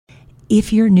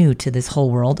if you're new to this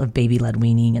whole world of baby-led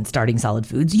weaning and starting solid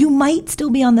foods, you might still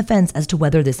be on the fence as to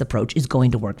whether this approach is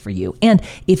going to work for you. And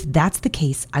if that's the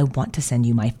case, I want to send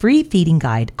you my free feeding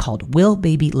guide called Will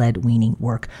Baby-Led Weaning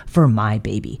Work for My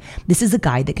Baby? This is a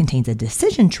guide that contains a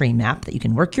decision tree map that you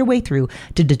can work your way through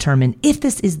to determine if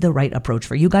this is the right approach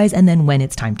for you guys and then when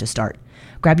it's time to start.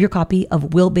 Grab your copy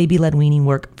of Will Baby-Led Weaning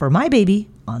Work for My Baby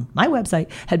on my website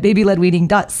at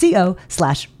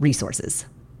babyledweaning.co/resources.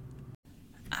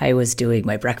 I was doing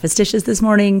my breakfast dishes this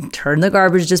morning, turned the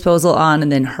garbage disposal on, and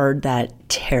then heard that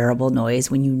terrible noise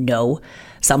when you know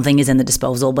something is in the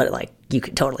disposal, but like you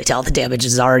could totally tell the damage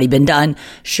has already been done.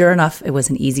 Sure enough, it was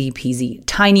an easy peasy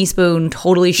tiny spoon,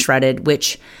 totally shredded,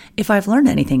 which if I've learned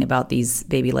anything about these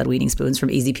baby-led weaning spoons from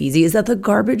Easy Peasy is that the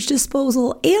garbage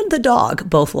disposal and the dog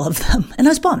both love them. And I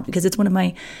was bummed because it's one of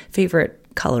my favorite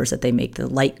colors that they make, the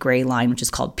light gray line, which is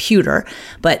called pewter.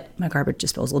 But my garbage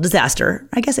disposal disaster,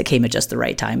 I guess it came at just the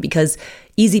right time because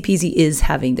Easy Peasy is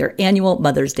having their annual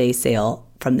Mother's Day sale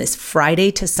from this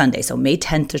Friday to Sunday, so May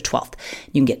 10th to 12th.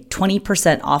 You can get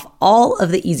 20% off all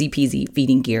of the Easy Peasy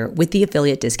feeding gear with the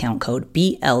affiliate discount code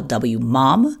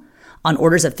BLWMOM on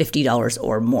orders of $50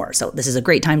 or more. So this is a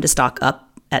great time to stock up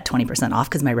at 20% off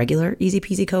because my regular Easy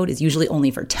Peasy code is usually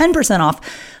only for 10% off.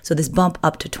 So this bump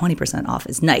up to 20% off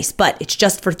is nice, but it's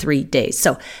just for 3 days.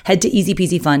 So head to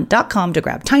easypeasyfun.com to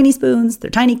grab tiny spoons,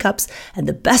 their tiny cups, and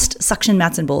the best suction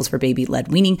mats and bowls for baby-led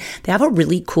weaning. They have a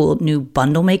really cool new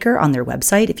bundle maker on their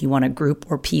website if you want to group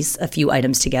or piece a few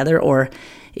items together, or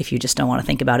if you just don't want to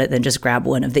think about it, then just grab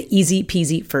one of the Easy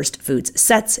Peasy First Foods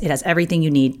sets. It has everything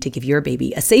you need to give your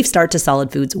baby a safe start to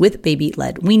solid foods with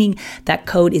baby-led weaning. That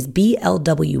code is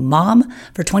BLWMOM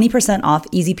for 20% off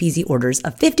Easy Peasy orders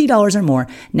of $50 or more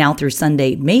now through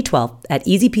Sunday, May 12th at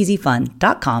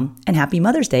easypeasyfun.com. And happy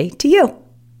Mother's Day to you.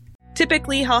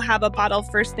 Typically, he'll have a bottle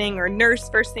first thing or nurse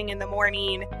first thing in the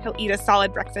morning. He'll eat a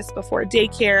solid breakfast before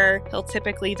daycare. He'll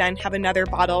typically then have another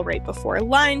bottle right before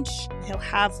lunch. He'll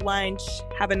have lunch,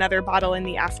 have another bottle in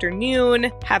the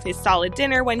afternoon, have his solid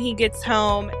dinner when he gets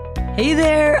home. Hey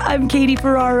there, I'm Katie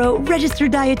Ferraro,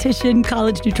 registered dietitian,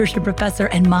 college nutrition professor,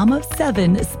 and mom of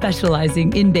 7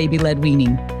 specializing in baby-led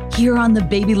weaning. Here on the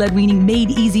Baby-Led Weaning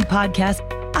Made Easy podcast,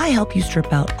 I help you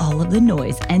strip out all of the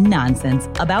noise and nonsense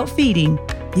about feeding,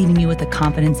 leaving you with the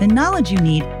confidence and knowledge you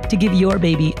need to give your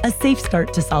baby a safe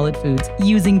start to solid foods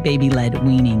using baby-led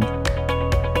weaning.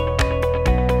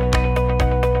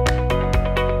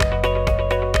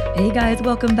 Hey guys,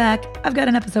 welcome back. I've got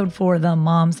an episode for the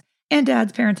moms and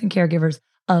dads, parents, and caregivers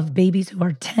of babies who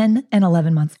are 10 and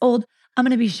 11 months old. I'm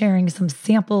going to be sharing some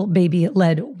sample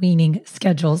baby-led weaning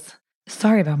schedules.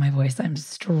 Sorry about my voice. I'm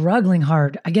struggling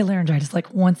hard. I get laryngitis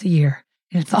like once a year,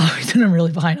 and it's always when I'm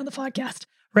really behind on the podcast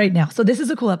right now. So this is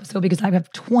a cool episode because I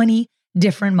have 20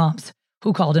 different moms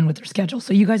who called in with their schedule.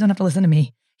 So you guys don't have to listen to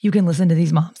me. You can listen to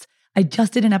these moms. I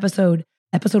just did an episode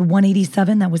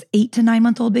 187, that was 8 to 9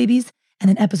 month old babies. And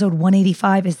then episode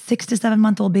 185 is 6 to 7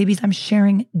 month old babies. I'm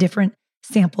sharing different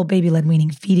sample baby-led weaning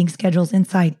feeding schedules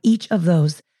inside each of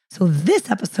those. So this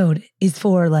episode is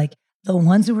for like the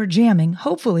ones who are jamming,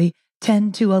 hopefully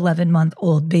 10 to 11 month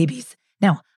old babies.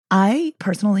 Now, I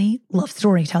personally love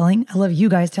storytelling. I love you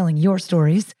guys telling your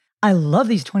stories. I love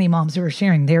these 20 moms who are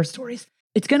sharing their stories.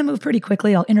 It's going to move pretty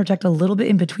quickly. I'll interject a little bit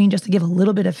in between just to give a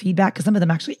little bit of feedback because some of them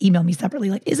actually email me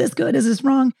separately like, is this good? Is this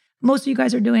wrong? Most of you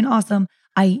guys are doing awesome.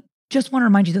 I just want to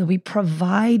remind you that we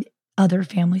provide other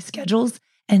family schedules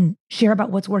and share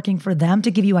about what's working for them to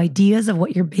give you ideas of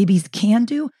what your babies can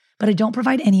do. But I don't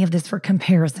provide any of this for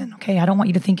comparison, okay? I don't want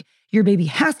you to think your baby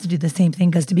has to do the same thing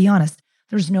because to be honest,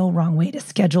 there's no wrong way to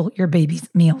schedule your baby's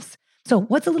meals. So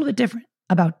what's a little bit different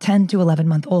about 10 to 11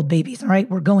 month old babies, all right?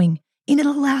 We're going into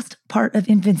the last part of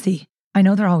infancy. I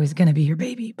know they're always going to be your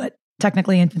baby, but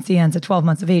technically infancy ends at 12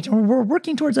 months of age. And we're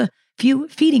working towards a few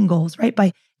feeding goals, right?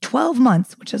 By 12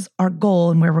 months, which is our goal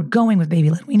and where we're going with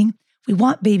baby-led weaning, we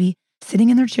want baby sitting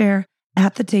in their chair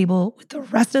at the table with the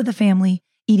rest of the family,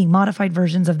 eating modified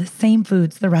versions of the same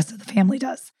foods the rest of the family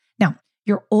does. Now,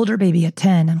 your older baby at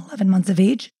 10 and 11 months of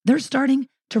age, they're starting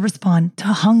to respond to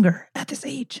hunger at this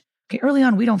age. Okay, early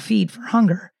on, we don't feed for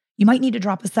hunger. You might need to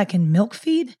drop a second milk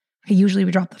feed. Okay, usually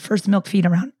we drop the first milk feed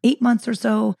around 8 months or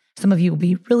so. Some of you will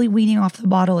be really weaning off the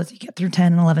bottle as you get through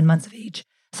 10 and 11 months of age.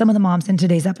 Some of the moms in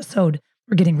today's episode,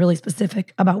 we're getting really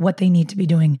specific about what they need to be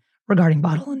doing regarding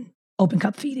bottle and open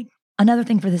cup feeding. Another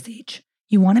thing for this age,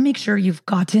 you want to make sure you've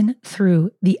gotten through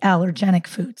the allergenic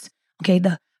foods. Okay,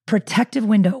 the protective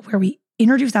window where we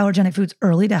introduce allergenic foods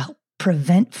early to help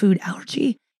prevent food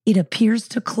allergy, it appears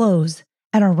to close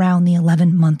at around the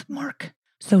 11-month mark.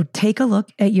 So take a look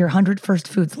at your 100 first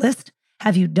foods list.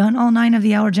 Have you done all 9 of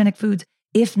the allergenic foods?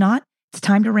 If not, It's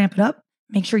time to ramp it up.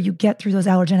 Make sure you get through those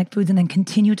allergenic foods and then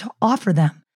continue to offer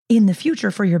them in the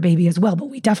future for your baby as well. But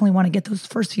we definitely want to get those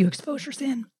first few exposures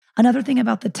in. Another thing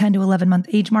about the 10 to 11 month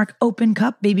age mark, open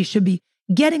cup, babies should be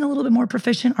getting a little bit more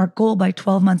proficient. Our goal by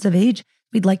 12 months of age,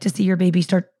 we'd like to see your baby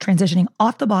start transitioning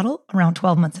off the bottle around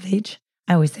 12 months of age.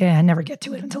 I always say I never get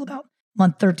to it until about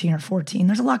month 13 or 14.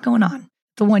 There's a lot going on,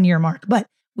 the 1 year mark, but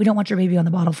we don't want your baby on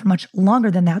the bottle for much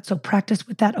longer than that. So practice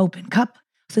with that open cup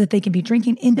so that they can be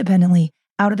drinking independently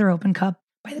out of their open cup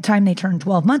by the time they turn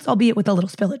 12 months, albeit with a little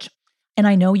spillage. And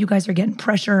I know you guys are getting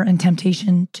pressure and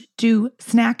temptation to do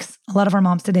snacks. A lot of our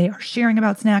moms today are sharing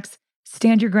about snacks.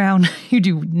 Stand your ground. You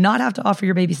do not have to offer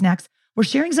your baby snacks. We're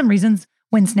sharing some reasons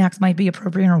when snacks might be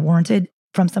appropriate or warranted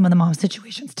from some of the mom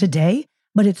situations today,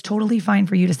 but it's totally fine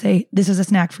for you to say, this is a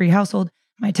snack-free household.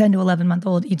 My 10 to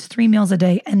 11-month-old eats 3 meals a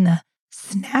day, and the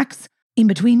snacks in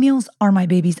between meals are my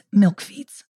baby's milk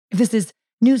feeds. If this is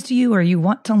news to you or you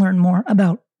want to learn more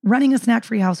about running a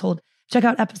snack-free household, check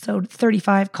out episode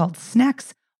 35 called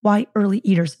Snacks, Why Early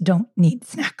Eaters Don't Need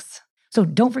Snacks. So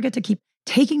don't forget to keep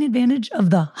taking advantage of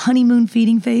the honeymoon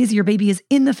feeding phase. Your baby is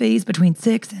in the phase between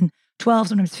 6 and 12,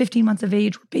 sometimes 15 months of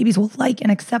age, where babies will like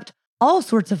and accept all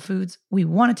sorts of foods. We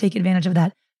want to take advantage of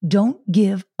that. Don't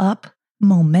give up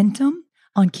momentum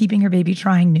on keeping your baby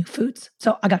trying new foods.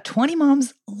 So I got 20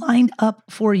 moms lined up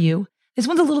for you. This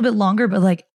one's a little bit longer, but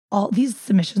like all these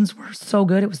submissions were so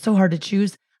good. It was so hard to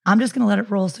choose. I'm just going to let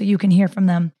it roll so you can hear from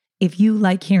them. If you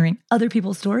like hearing other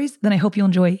people's stories, then I hope you'll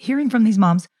enjoy hearing from these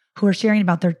moms who are sharing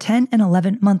about their 10 and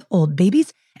 11-month-old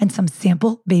babies and some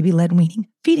sample baby-led weaning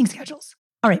feeding schedules.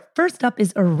 All right, first up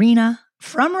is Irina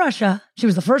from Russia. She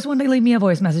was the first one to leave me a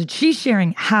voice message. She's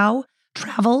sharing how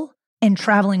travel and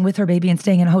traveling with her baby and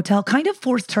staying in a hotel kind of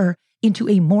forced her into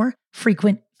a more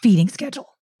frequent feeding schedule.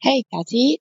 Hey,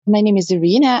 Kathy. My name is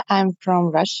Irina. I'm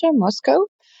from Russia, Moscow.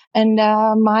 And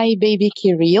my baby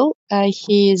Kirill,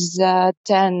 he's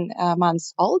 10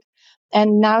 months old.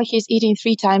 And now he's eating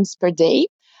 3 times per day,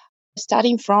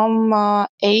 starting from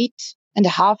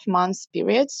 8.5 months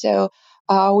period. So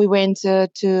we went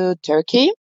to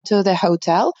Turkey, to the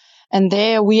hotel. And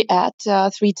there we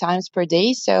ate 3 times per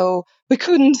day. So we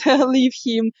couldn't leave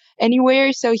him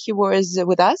anywhere. So he was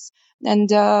with us. And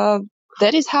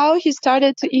that is how he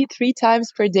started to eat 3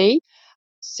 times per day.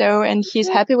 So, and he's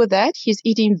happy with that. He's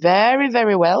eating very,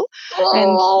 very well.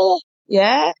 And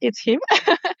yeah, it's him.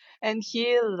 And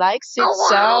he likes it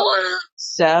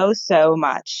so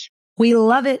much. We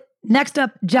love it. Next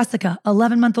up, Jessica,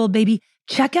 11-month-old baby.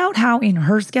 Check out how in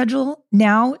her schedule,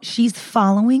 now she's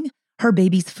following her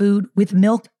baby's food with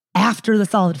milk after the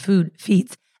solid food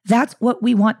feeds. That's what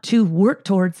we want to work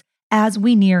towards as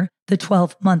we near the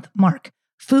 12-month mark.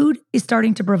 Food is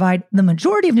starting to provide the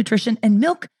majority of nutrition, and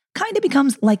milk kind of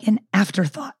becomes like an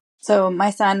afterthought. So my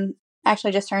son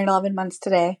actually just turned 11 months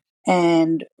today,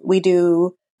 and we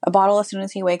do a bottle as soon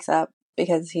as he wakes up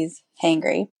because he's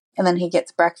hangry. And then he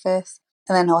gets breakfast,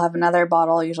 and then he'll have another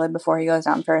bottle usually before he goes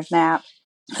down for his nap.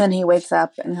 And then he wakes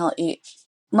up and he'll eat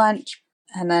lunch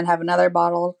and then have another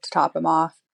bottle to top him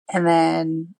off. And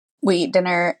then we eat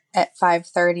dinner at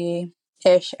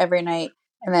 5:30-ish every night,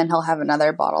 and then he'll have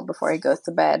another bottle before he goes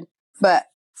to bed. But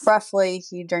roughly,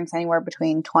 he drinks anywhere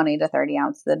between 20 to 30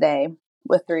 ounces a day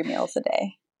with 3 meals a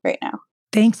day right now.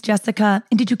 Thanks, Jessica.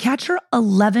 And did you catch her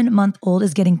 11-month-old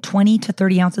is getting 20 to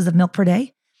 30 ounces of milk per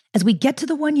day? As we get to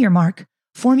the 1 year mark,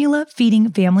 formula feeding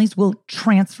families will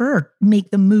transfer or make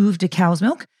the move to cow's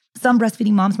milk. Some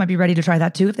breastfeeding moms might be ready to try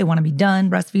that too if they want to be done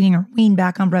breastfeeding or wean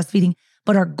back on breastfeeding.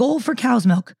 But our goal for cow's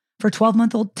milk for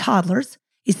 12-month-old toddlers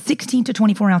is 16 to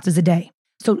 24 ounces a day.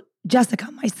 So, Jessica,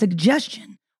 my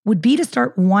suggestion would be to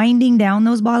start winding down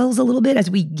those bottles a little bit as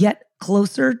we get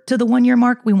closer to the 1 year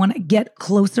mark. We want to get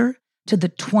closer to the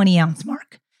 20-ounce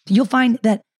mark. You'll find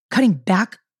that cutting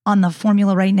back on the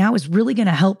formula right now is really going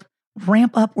to help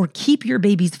ramp up or keep your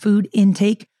baby's food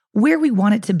intake where we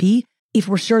want it to be if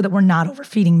we're sure that we're not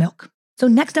overfeeding milk. So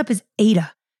next up is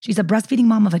Ada. She's a breastfeeding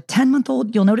mom of a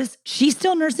 10-month-old. You'll notice she's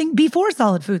still nursing before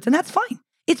solid foods, and that's fine.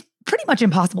 It's pretty much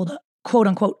impossible to quote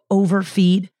unquote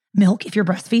overfeed milk if you're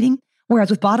breastfeeding. Whereas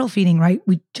with bottle feeding, right,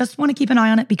 we just want to keep an eye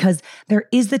on it because there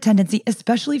is the tendency,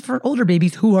 especially for older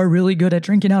babies who are really good at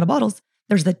drinking out of bottles,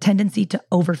 there's the tendency to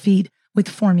overfeed with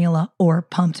formula or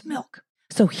pumped milk.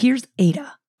 So here's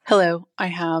Ada. Hello, I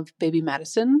have baby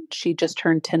Madison. She just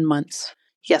turned 10 months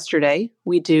yesterday.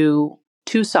 We do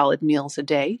 2 solid meals a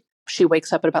day. She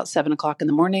wakes up at about 7 o'clock in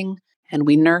the morning and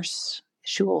we nurse.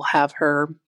 She will have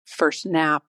her first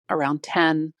nap around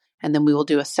 10, and then we will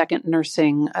do a second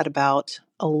nursing at about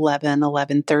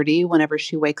 11:30 whenever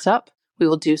she wakes up. We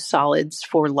will do solids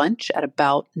for lunch at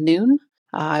about noon.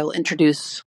 I will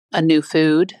introduce a new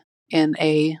food in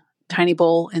a tiny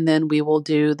bowl, and then we will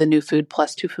do the new food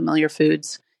plus 2 familiar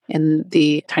foods in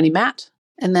the tiny mat.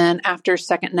 And then after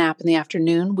second nap in the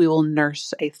afternoon, we will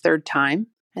nurse a third time.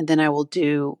 And then I will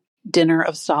do dinner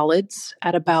of solids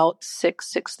at about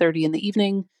 6:30 in the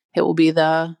evening. It will be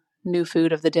the new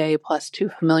food of the day plus 2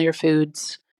 familiar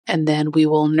foods. And then we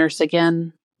will nurse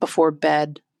again before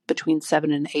bed between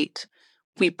 7 and 8.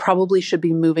 We probably should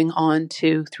be moving on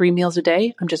to 3 meals a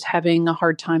day. I'm just having a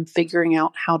hard time figuring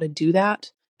out how to do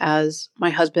that, as my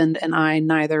husband and I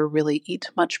neither really eat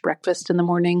much breakfast in the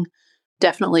morning.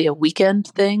 Definitely a weekend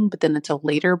thing, but then it's a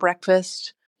later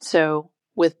breakfast. So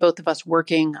with both of us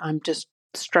working, I'm just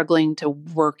struggling to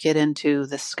work it into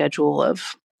the schedule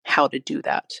of how to do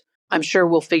that. I'm sure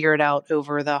we'll figure it out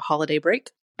over the holiday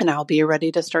break, and I'll be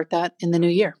ready to start that in the new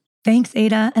year. Thanks,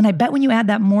 Ada. And I bet when you add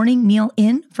that morning meal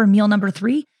in for meal number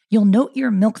 3, you'll note your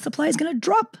milk supply is going to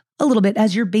drop a little bit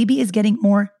as your baby is getting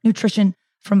more nutrition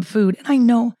from food. And I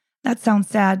know that sounds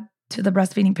sad to the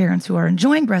breastfeeding parents who are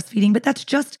enjoying breastfeeding, but that's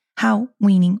just how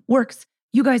weaning works.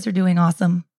 You guys are doing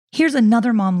awesome. Here's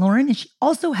another mom, Lauren, and she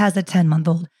also has a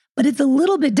 10-month-old, but it's a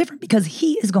little bit different because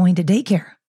he is going to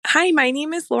daycare. Hi, my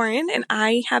name is Lauren, and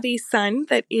I have a son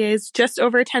that is just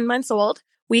over 10 months old.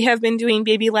 We have been doing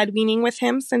baby-led weaning with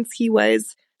him since he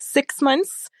was 6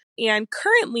 months. And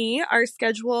currently, our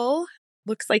schedule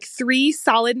looks like 3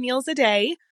 solid meals a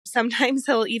day. Sometimes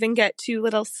he'll even get 2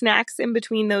 little snacks in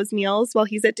between those meals while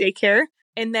he's at daycare.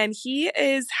 And then he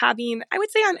is having, I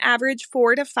would say on average,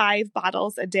 4 to 5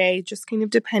 bottles a day, just kind of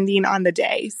depending on the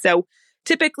day. So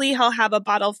typically he'll have a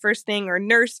bottle first thing or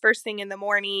nurse first thing in the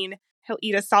morning. He'll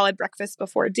eat a solid breakfast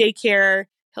before daycare.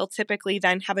 He'll typically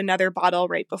then have another bottle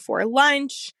right before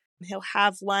lunch. He'll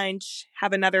have lunch,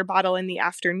 have another bottle in the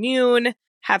afternoon,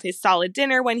 have his solid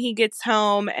dinner when he gets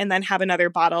home, and then have another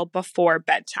bottle before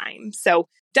bedtime. So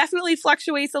definitely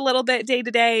fluctuates a little bit day to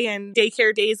day, and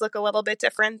daycare days look a little bit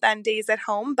different than days at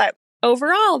home. But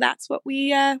overall, that's what we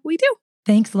do.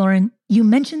 Thanks, Lauren. You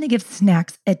mentioned they give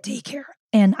snacks at daycare.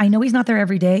 And I know he's not there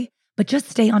every day, but just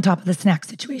stay on top of the snack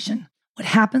situation. What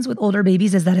happens with older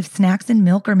babies is that if snacks and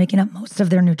milk are making up most of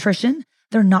their nutrition,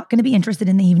 they're not going to be interested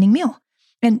in the evening meal.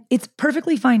 And it's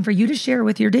perfectly fine for you to share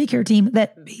with your daycare team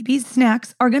that baby's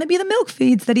snacks are going to be the milk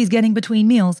feeds that he's getting between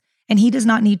meals, and he does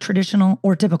not need traditional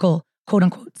or typical quote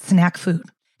unquote snack food.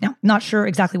 Now, not sure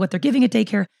exactly what they're giving at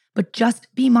daycare, but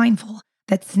just be mindful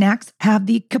that snacks have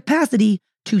the capacity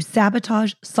to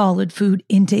sabotage solid food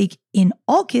intake in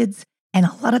all kids, and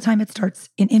a lot of time it starts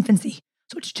in infancy.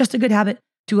 So it's just a good habit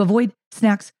to avoid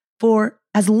snacks for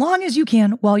as long as you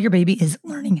can while your baby is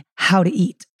learning how to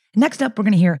eat. Next up, we're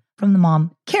going to hear from the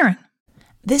mom, Karen.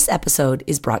 This episode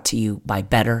is brought to you by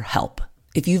BetterHelp.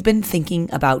 If you've been thinking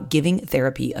about giving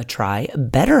therapy a try,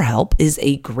 BetterHelp is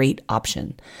a great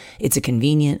option. It's a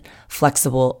convenient,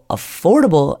 flexible,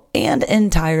 affordable, and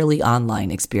entirely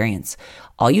online experience.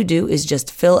 All you do is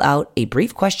just fill out a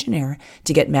brief questionnaire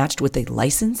to get matched with a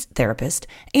licensed therapist,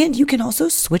 and you can also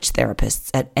switch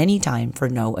therapists at any time for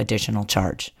no additional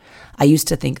charge. I used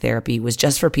to think therapy was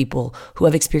just for people who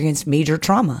have experienced major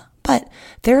trauma, but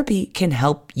therapy can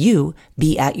help you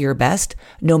be at your best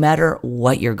no matter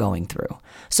what you're going through.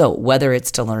 So whether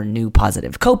it's to learn new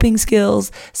positive coping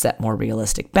skills, set more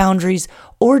realistic boundaries,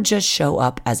 or just show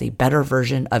up as a better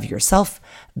version of yourself,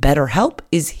 BetterHelp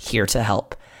is here to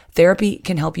help. Therapy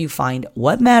can help you find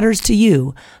what matters to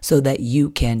you so that you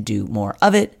can do more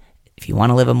of it. If you want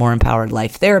to live a more empowered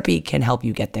life, therapy can help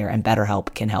you get there, and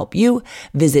BetterHelp can help you.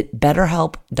 Visit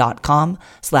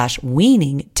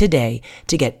betterhelp.com/weaning today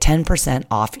to get 10%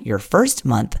 off your first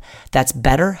month. That's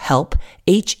BetterHelp,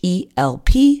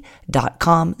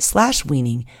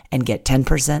 HELP.com/weaning, and get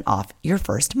 10% off your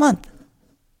first month.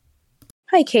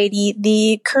 Hi, Katie.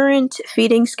 The current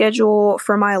feeding schedule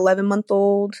for my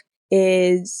 11-month-old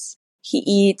is he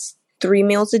eats 3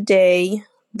 meals a day.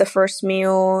 The first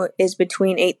meal is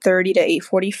between 8:30 to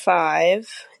 8:45.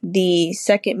 The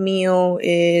second meal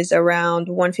is around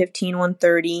 1:15,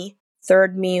 1:30.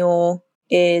 Third meal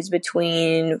is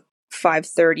between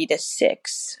 5:30 to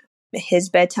 6. His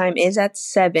bedtime is at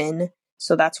 7,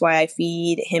 so that's why I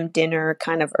feed him dinner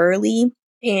kind of early.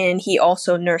 And he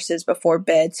also nurses before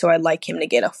bed, so I'd like him to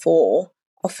get a full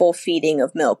feeding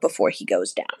of milk before he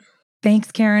goes down. Thanks,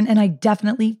 Karen. And I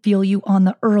definitely feel you on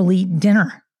the early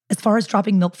dinner. As far as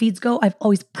dropping milk feeds go, I've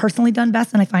always personally done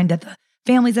best. And I find that the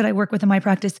families that I work with in my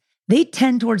practice, they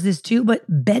tend towards this too. But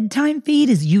bedtime feed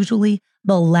is usually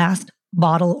the last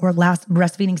bottle or last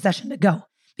breastfeeding session to go.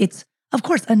 It's, of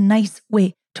course, a nice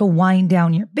way to wind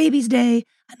down your baby's day,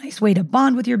 a nice way to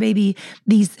bond with your baby.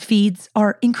 These feeds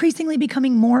are increasingly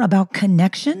becoming more about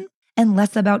connection and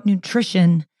less about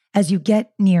nutrition. as you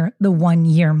get near the 1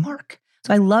 year mark.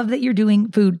 So I love that you're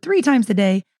doing food 3 times a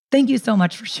day. Thank you so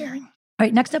much for sharing. All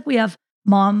right, next up we have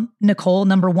Mom Nicole,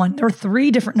 number 1. There are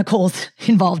 3 different Nicoles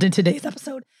involved in today's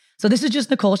episode. So this is just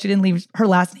Nicole. She didn't leave her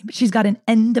last name, but she's got an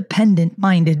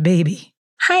independent-minded baby.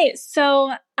 Hi,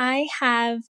 so I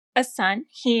have a son.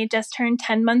 He just turned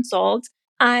 10 months old.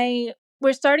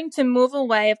 We're starting to move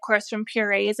away, of course, from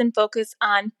purees and focus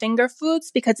on finger foods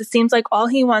because it seems like all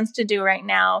he wants to do right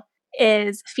now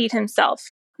is feed himself.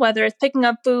 Whether it's picking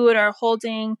up food or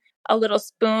holding a little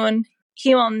spoon,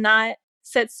 he will not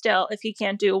sit still if he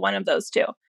can't do one of those 2.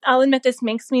 I'll admit this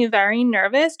makes me very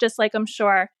nervous, just like I'm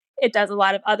sure it does a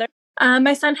lot of other.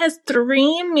 My son has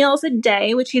 3 meals a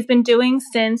day, which he's been doing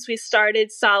since we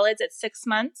started solids at 6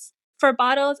 months. For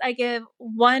bottles, I give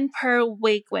 1 per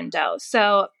wake window.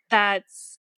 So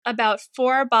that's about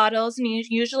 4 bottles, and he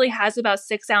usually has about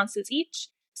 6 ounces each.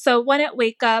 So 1 at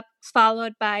wake up,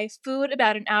 followed by food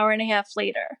about an hour and a half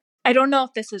later. I don't know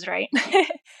if this is right.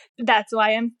 That's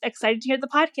why I'm excited to hear the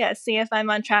podcast, see if I'm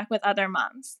on track with other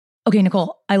moms. Okay,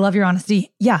 Nicole, I love your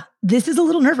honesty. Yeah, this is a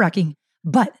little nerve-wracking,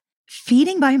 but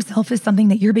feeding by himself is something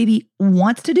that your baby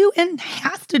wants to do and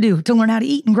has to do to learn how to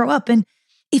eat and grow up. And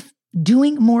if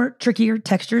doing more trickier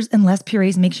textures and less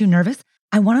purees makes you nervous,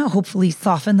 I want to hopefully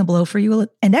soften the blow for you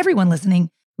and everyone listening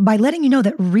by letting you know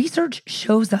that research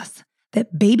shows us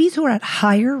that babies who are at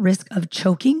higher risk of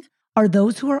choking are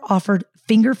those who are offered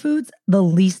finger foods the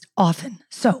least often.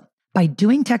 So by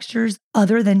doing textures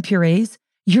other than purees,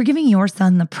 you're giving your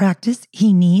son the practice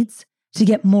he needs to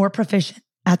get more proficient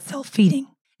at self-feeding.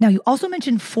 Now, you also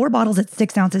mentioned 4 bottles at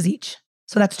 6 ounces each.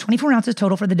 So that's 24 ounces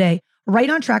total for the day, right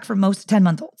on track for most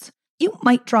 10-month-olds. You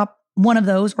might drop one of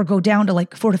those or go down to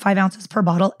like 4 to 5 ounces per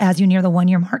bottle as you near the 1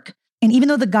 year mark. And even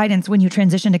though the guidance when you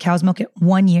transition to cow's milk at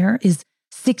 1 year is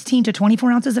 16 to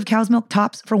 24 ounces of cow's milk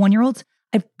tops for 1-year-olds,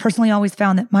 I've personally always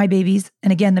found that my babies,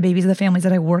 and again, the babies of the families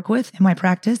that I work with in my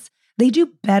practice, they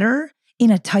do better in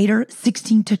a tighter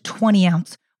 16 to 20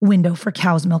 ounce window for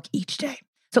cow's milk each day.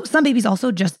 So some babies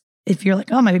also just, if you're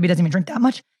like, oh, my baby doesn't even drink that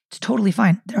much, it's totally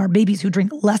fine. There are babies who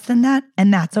drink less than that,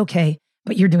 and that's okay,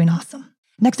 but you're doing awesome.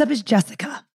 Next up is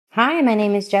Jessica. Hi, my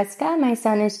name is Jessica. My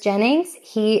son is Jennings.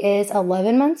 He is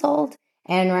 11 months old,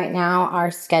 and right now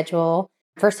our schedule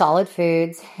for solid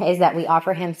foods is that we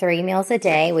offer him 3 meals a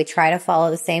day. We try to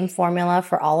follow the same formula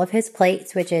for all of his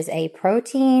plates, which is a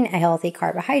protein, a healthy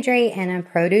carbohydrate, and a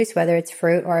produce, whether it's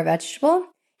fruit or a vegetable.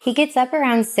 He gets up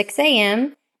around 6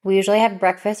 a.m. We usually have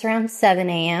breakfast around 7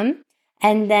 a.m.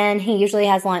 And then he usually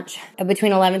has lunch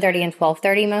between 11:30 and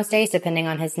 12:30 most days, depending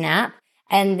on his nap.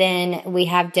 And then we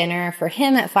have dinner for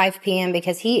him at 5 p.m.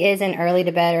 because he is an early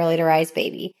to bed, early to rise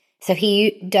baby. So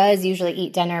he does usually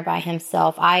eat dinner by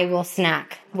himself. I will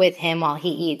snack with him while he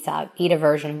eats. I'll eat a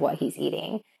version of what he's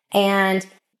eating. And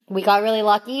we got really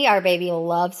lucky. Our baby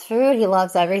loves food. He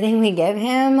loves everything we give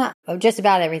him, just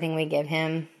about everything we give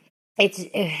him.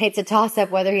 It's a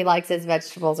toss-up whether he likes his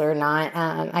vegetables or not.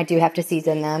 I do have to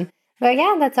season them. But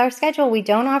yeah, that's our schedule. We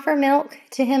don't offer milk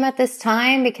to him at this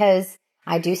time because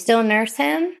I do still nurse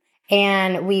him.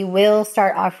 And we will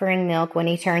start offering milk when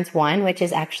he turns 1, which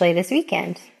is actually this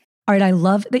weekend. All right, I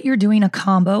love that you're doing a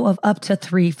combo of up to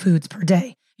 3 foods per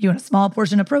day. You're doing a small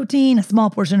portion of protein, a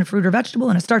small portion of fruit or vegetable,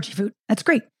 and a starchy food. That's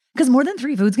great, because more than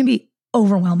 3 foods can be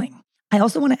overwhelming. I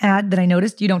also want to add that I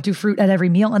noticed you don't do fruit at every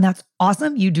meal, and that's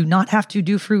awesome. You do not have to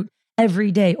do fruit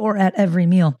every day or at every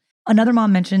meal. Another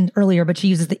mom mentioned earlier, but she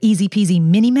uses the Easy Peasy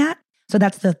mini mat. So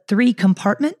that's the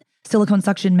 3-compartment silicone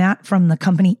suction mat from the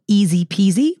company Easy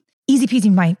Peasy. Easy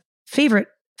Peasy, my favorite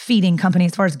feeding company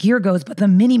as far as gear goes, but the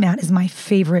mini mat is my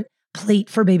favorite plate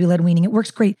for baby-led weaning. It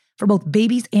works great for both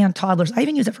babies and toddlers. I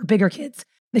even use it for bigger kids.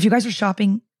 If you guys are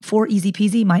shopping for Easy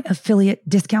Peasy, my affiliate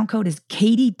discount code is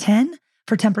Katie10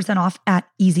 for 10% off at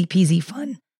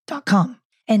easypeasyfun.com.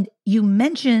 And you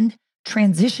mentioned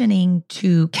transitioning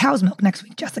to cow's milk next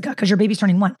week, Jessica, because your baby's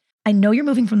turning 1. I know you're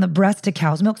moving from the breast to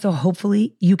cow's milk, so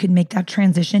hopefully you can make that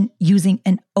transition using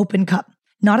an open cup,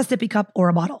 not a sippy cup or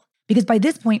a bottle. Because by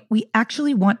this point, we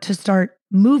actually want to start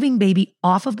moving baby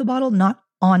off of the bottle, not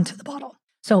onto the bottle.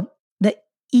 So the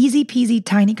Easy Peasy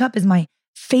Tiny Cup is my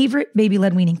favorite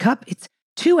baby-led weaning cup. It's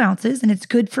 2 ounces and it's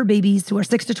good for babies who are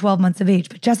 6 to 12 months of age.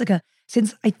 But Jessica,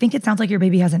 since I think it sounds like your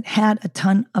baby hasn't had a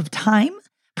ton of time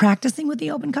practicing with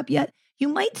the open cup yet, you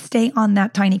might stay on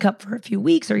that tiny cup for a few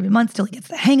weeks or even months till he gets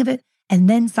the hang of it and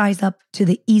then size up to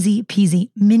the Easy Peasy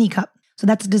mini cup. So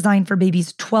that's designed for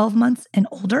babies 12 months and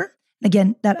older.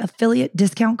 Again, that affiliate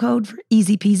discount code for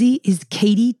Easy Peasy is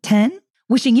Katie10.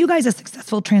 Wishing you guys a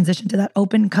successful transition to that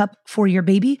open cup for your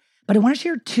baby. But I want to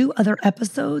share 2 other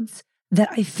episodes that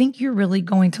I think you're really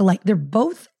going to like. They're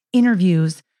both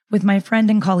interviews with my friend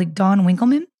and colleague Dawn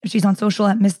Winkleman. She's on social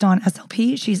at Miss Dawn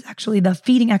SLP. She's actually the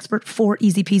feeding expert for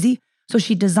Easy Peasy. So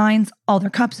she designs all their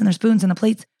cups and their spoons and the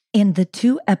plates. And the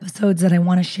 2 episodes that I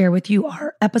want to share with you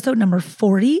are episode number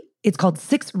 40. It's called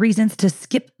 6 Reasons to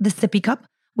Skip the Sippy Cup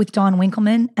with Dawn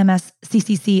Winkleman,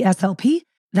 MSCCC SLP.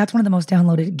 That's one of the most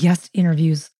downloaded guest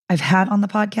interviews I've had on the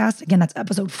podcast. Again, that's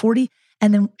episode 40.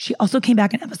 And then she also came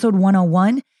back in episode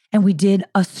 101 and we did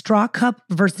a straw cup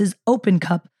versus open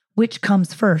cup, which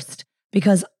comes first,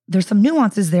 because there's some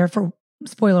nuances there for,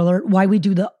 spoiler alert, why we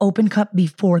do the open cup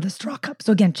before the straw cup.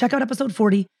 So again, check out episode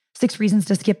 40, 6 Reasons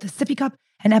to Skip the Sippy Cup,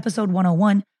 and episode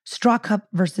 101, straw cup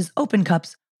versus open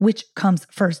cups, which comes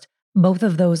first. Both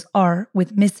of those are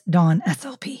with Miss Dawn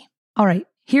SLP. All right,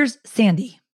 here's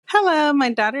Sandy. Hello,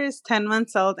 my daughter is 10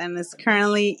 months old and is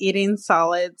currently eating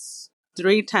solids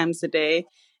 3 times a day.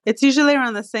 It's usually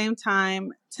around the same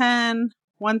time, 10,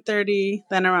 1:30,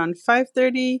 then around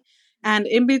 5:30. And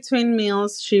in between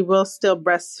meals, she will still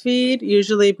breastfeed,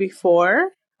 usually before,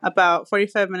 about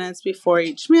 45 minutes before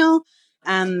each meal,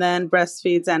 and then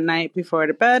breastfeeds at night before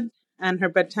to bed. And her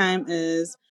bedtime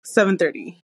is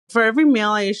 7:30. For every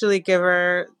meal, I usually give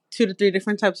her 2 to 3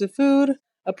 different types of food,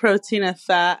 a protein, a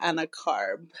fat, and a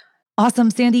carb.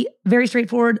 Awesome, Sandy. Very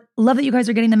straightforward. Love that you guys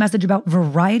are getting the message about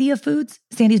variety of foods.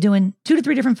 Sandy's doing 2 to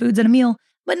 3 different foods at a meal,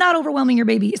 but not overwhelming your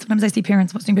baby. Sometimes I see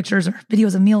parents posting pictures or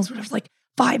videos of meals where there's like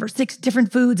 5 or 6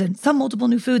 different foods and some multiple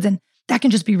new foods, and that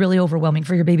can just be really overwhelming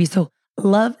for your baby. So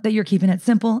love that you're keeping it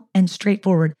simple and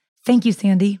straightforward. Thank you,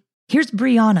 Sandy. Here's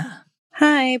Brianna.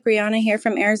 Hi, Brianna here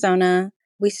from Arizona.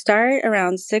 We start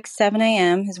around 6, 7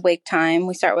 a.m. is wake time.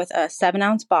 We start with a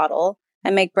 7-ounce bottle. I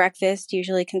make breakfast,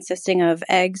 usually consisting of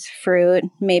eggs, fruit,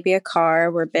 maybe a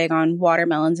carb. We're big on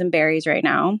watermelons and berries right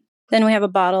now. Then we have a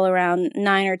bottle around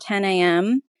 9 or 10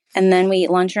 a.m. And then we eat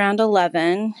lunch around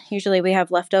 11. Usually we have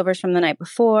leftovers from the night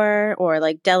before or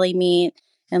like deli meat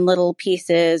and little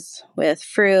pieces with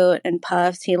fruit and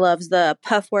puffs. He loves the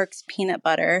Puffworks peanut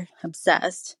butter,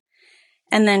 obsessed.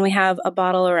 And then we have a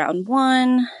bottle around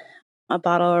 1, a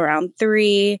bottle around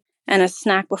 3, and a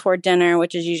snack before dinner,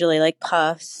 which is usually like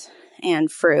puffs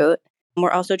and fruit.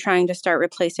 We're also trying to start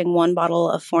replacing 1 bottle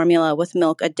of formula with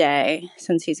milk a day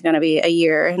since he's going to be a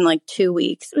year in like 2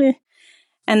 weeks.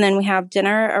 And then we have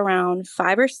dinner around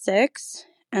 5 or 6,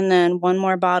 and then 1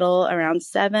 more bottle around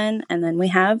 7, and then we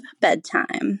have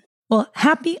bedtime. Well,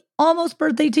 happy almost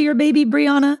birthday to your baby,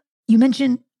 Brianna. You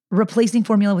mentioned replacing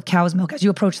formula with cow's milk as you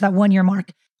approach that 1-year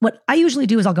mark. What I usually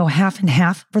do is I'll go half and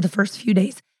half for the first few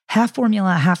days, half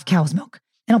formula, half cow's milk.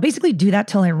 And I'll basically do that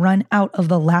till I run out of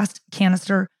the last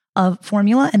canister of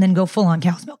formula and then go full on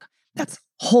cow's milk. That's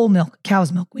whole milk,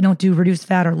 cow's milk. We don't do reduced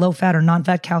fat or low fat or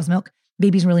non-fat cow's milk.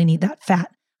 Babies really need that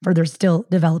fat for their still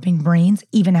developing brains,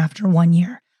 even after 1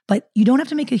 year. But you don't have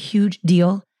to make a huge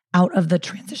deal out of the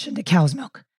transition to cow's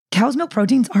milk. Cow's milk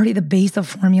protein's already the base of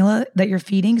formula that you're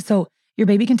feeding, so your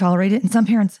baby can tolerate it. And some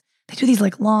parents, they do these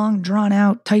like long, drawn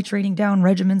out, titrating down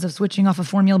regimens of switching off of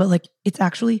formula, but like it's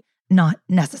actually not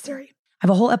necessary. I have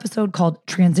a whole episode called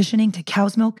Transitioning to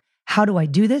Cow's Milk. How do I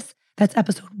do this? That's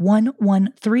episode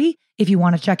 113 if you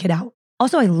want to check it out.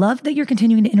 Also, I love that you're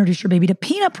continuing to introduce your baby to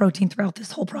peanut protein throughout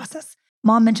this whole process.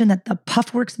 Mom mentioned that the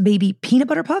Puffworks Baby Peanut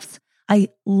Butter Puffs, I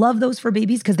love those for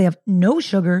babies because they have no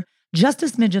sugar, just a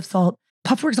smidge of salt.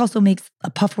 Puffworks also makes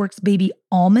a Puffworks Baby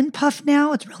Almond Puff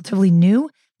now. It's relatively new.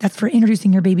 That's for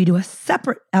introducing your baby to a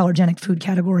separate allergenic food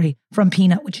category from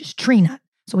peanut, which is tree nut.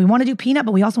 So we want to do peanut,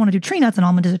 but we also want to do tree nuts, and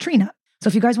almond is a tree nut. So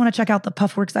if you guys want to check out the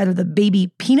Puffworks, either the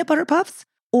Baby Peanut Butter Puffs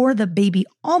or the Baby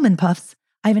Almond Puffs,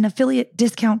 I have an affiliate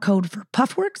discount code for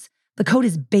Puffworks. The code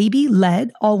is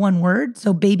BABYLED, all one word,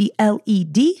 so baby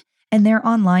LED, and they're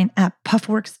online at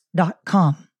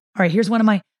puffworks.com. All right, here's one of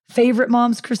my favorite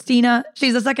moms, Christina.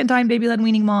 She's a second-time baby-led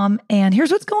weaning mom, and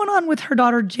here's what's going on with her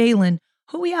daughter, Jalen,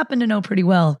 who we happen to know pretty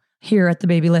well here at the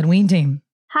Baby-led Wean team.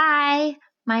 Hi,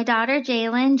 my daughter,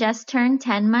 Jalen, just turned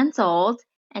 10 months old,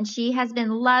 and she has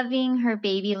been loving her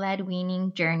baby-led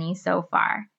weaning journey so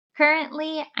far.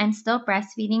 Currently, I'm still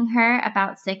breastfeeding her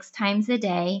about 6 times a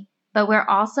day, but we're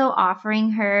also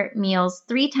offering her meals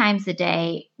 3 times a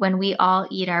day when we all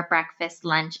eat our breakfast,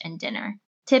 lunch, and dinner.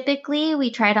 Typically,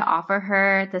 we try to offer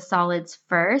her the solids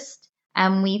first.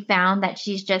 We found that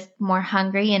she's just more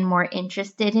hungry and more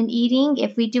interested in eating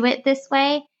if we do it this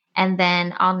way, and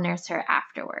then I'll nurse her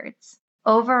afterwards.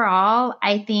 Overall,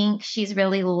 I think she's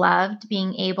really loved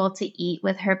being able to eat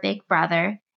with her big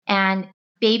brother, and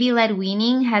baby-led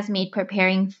weaning has made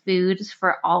preparing foods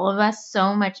for all of us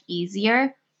so much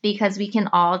easier because we can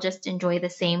all just enjoy the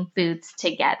same foods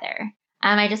together.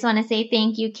 I just want to say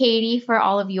thank you, Katie, for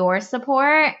all of your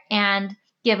support, and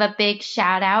give a big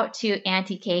shout out to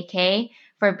Auntie KK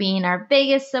for being our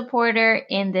biggest supporter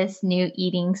in this new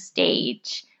eating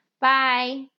stage.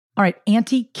 Bye. All right,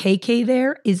 Auntie KK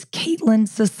there is Caitlin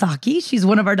Sasaki. She's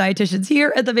one of our dietitians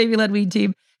here at the Baby Led Wean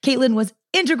team. Caitlin was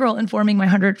integral in forming my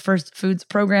 100 First Foods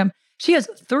program. She has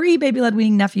 3 Baby Led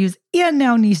Weaning nephews and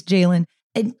now niece Jalen.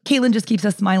 And Caitlin just keeps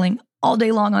us smiling all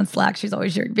day long on Slack. She's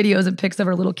always sharing videos and pics of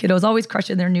her little kiddos, always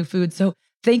crushing their new food. So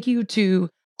thank you to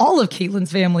all of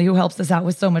Caitlin's family who helps us out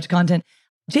with so much content.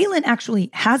 Jalen actually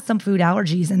has some food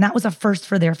allergies, and that was a first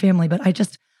for their family. But I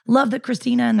just love that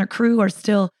Christina and their crew are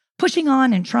still pushing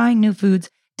on and trying new foods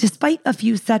despite a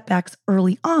few setbacks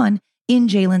early on in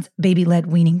Jalen's baby-led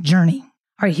weaning journey.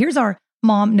 All right, here's our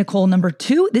mom, Nicole, number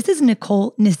 2. This is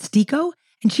Nicole Nistico,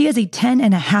 and she has a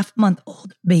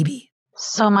 10.5-month-old baby.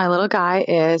 So my little guy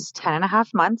is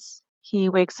 10.5 months. He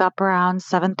wakes up around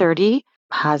 7:30,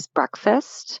 has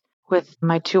breakfast with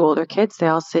my 2 older kids. They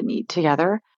all sit and eat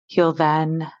together. He'll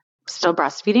then, still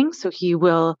breastfeeding, so he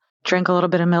will drink a little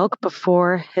bit of milk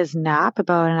before his nap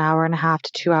about an hour and a half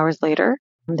to 2 hours later.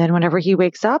 And then whenever he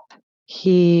wakes up,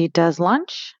 he does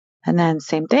lunch. And then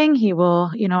same thing, he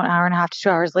will, an hour and a half to 2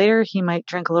 hours later, he might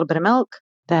drink a little bit of milk,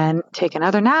 then take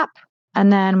another nap.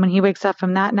 And then when he wakes up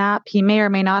from that nap, he may or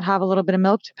may not have a little bit of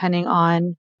milk depending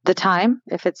on the time.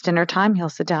 If it's dinner time, he'll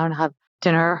sit down and have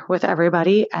dinner with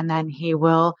everybody, and then he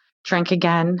will drink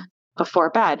again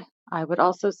before bed. I would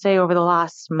also say over the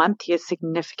last month, he has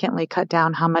significantly cut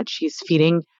down how much he's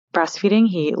breastfeeding.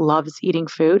 He loves eating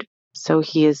food. So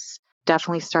he is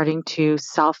definitely starting to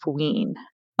self-wean.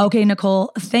 Okay,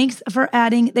 Nicole, thanks for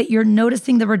adding that you're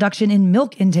noticing the reduction in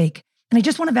milk intake. And I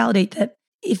just want to validate that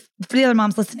for the other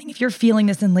moms listening, if you're feeling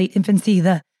this in late infancy,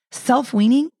 the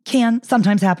self-weaning can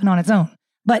sometimes happen on its own.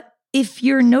 But if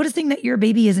you're noticing that your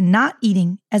baby is not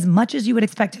eating as much as you would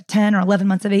expect at 10 or 11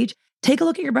 months of age, take a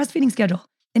look at your breastfeeding schedule.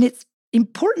 And it's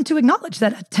important to acknowledge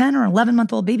that a 10 or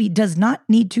 11-month-old baby does not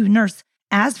need to nurse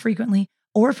as frequently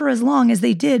or for as long as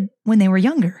they did when they were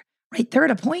younger, right? They're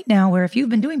at a point now where if you've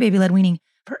been doing baby-led weaning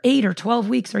for 8 or 12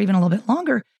 weeks or even a little bit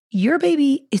longer, your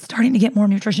baby is starting to get more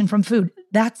nutrition from food.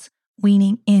 That's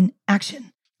weaning in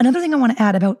action. Another thing I want to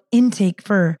add about intake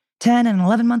for 10 and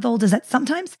 11-month-olds is that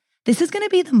sometimes this is going to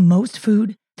be the most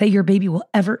food that your baby will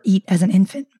ever eat as an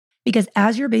infant. Because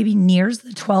as your baby nears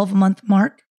the 12-month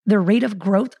mark, the rate of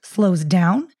growth slows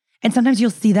down. And sometimes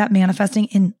you'll see that manifesting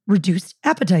in reduced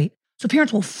appetite. So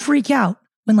parents will freak out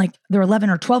when their 11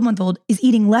 or 12-month-old is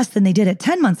eating less than they did at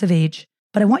 10 months of age.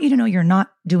 But I want you to know you're not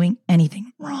doing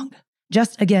anything wrong.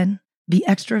 Just, again, be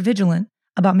extra vigilant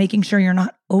about making sure you're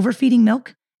not overfeeding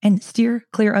milk and steer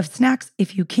clear of snacks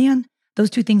if you can.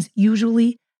 Those 2 things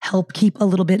usually help keep a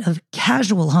little bit of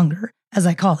casual hunger, as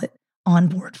I call it, on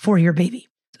board for your baby.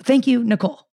 So thank you,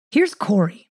 Nicole. Here's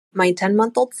Corey. My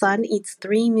 10-month-old son eats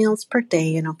 3 meals per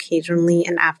day and occasionally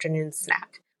an afternoon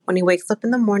snack. When he wakes up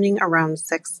in the morning around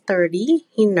 6:30,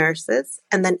 he nurses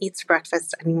and then eats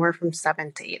breakfast anywhere from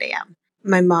 7 to 8 a.m.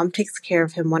 My mom takes care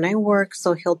of him when I work,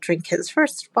 so he'll drink his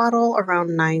first bottle around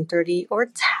 9:30 or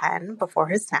 10 before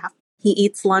his nap. He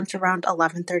eats lunch around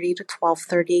 11:30 to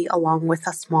 12:30 along with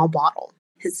a small bottle.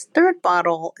 His third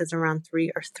bottle is around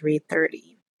 3 or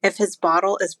 3:30. If his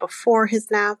bottle is before his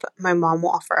nap, my mom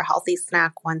will offer a healthy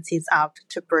snack once he's up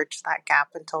to bridge that gap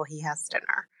until he has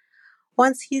dinner.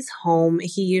 Once he's home,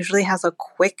 he usually has a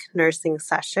quick nursing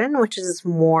session, which is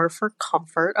more for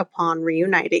comfort upon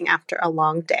reuniting after a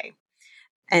long day.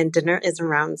 And dinner is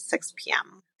around 6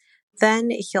 p.m.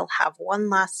 Then he'll have one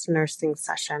last nursing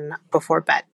session before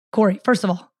bed. Corey, first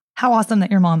of all, how awesome that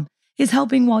your mom is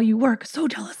helping while you work. So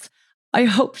jealous. I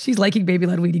hope she's liking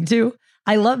baby-led weaning too.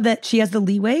 I love that she has the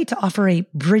leeway to offer a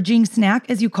bridging snack,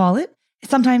 as you call it.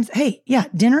 Sometimes,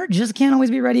 dinner just can't always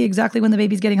be ready exactly when the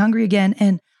baby's getting hungry again.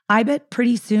 And I bet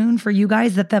pretty soon for you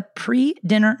guys that the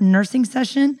pre-dinner nursing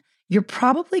session, you're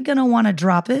probably going to want to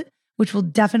drop it, which will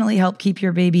definitely help keep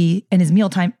your baby and his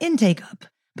mealtime intake up.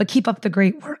 But keep up the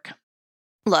great work.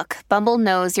 Look, Bumble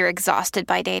knows you're exhausted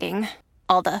by dating.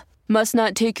 All the must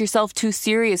not take yourself too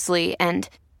seriously and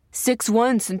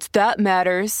 6'1" since that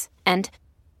matters. And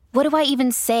what do I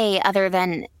even say other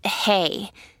than,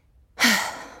 hey?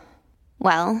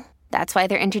 Well, that's why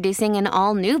they're introducing an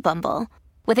all-new Bumble,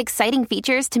 with exciting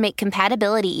features to make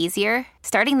compatibility easier,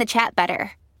 starting the chat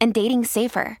better, and dating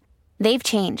safer. They've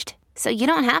changed, so you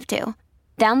don't have to.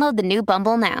 Download the new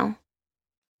Bumble now.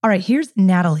 All right, here's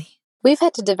Natalie. We've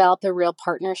had to develop a real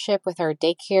partnership with our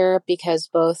daycare because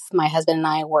both my husband and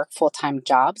I work full-time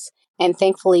jobs. And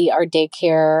thankfully, our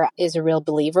daycare is a real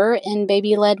believer in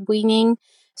baby-led weaning.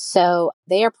 So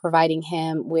they are providing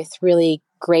him with really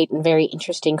great and very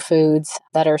interesting foods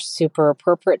that are super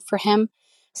appropriate for him.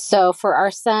 So for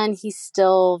our son, he's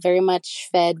still very much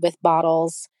fed with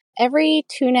bottles. every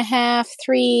 2.5,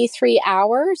 3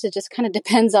 hours. It just kind of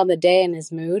depends on the day and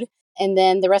his mood. And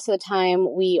then the rest of the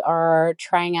time, we are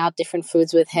trying out different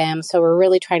foods with him. So we're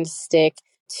really trying to stick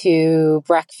to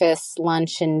breakfast,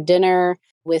 lunch, and dinner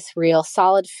with real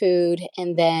solid food.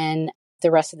 And then the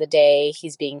rest of the day,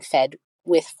 he's being fed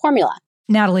with formula.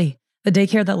 Natalie, the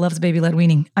daycare that loves baby-led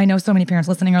weaning. I know so many parents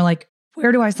listening are like,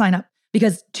 where do I sign up?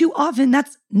 Because too often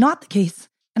that's not the case.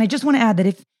 And I just want to add that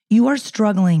if you are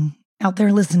struggling out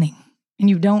there listening and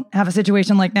you don't have a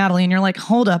situation like Natalie and you're like,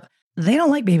 hold up, they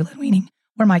don't like baby-led weaning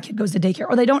where my kid goes to daycare,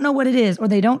 or they don't know what it is, or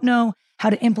they don't know how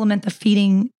to implement the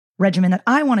feeding regimen that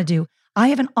I want to do, I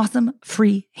have an awesome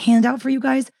free handout for you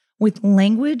guys with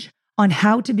language on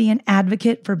how to be an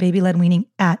advocate for baby-led weaning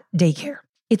at daycare.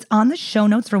 It's on the show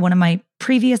notes for one of my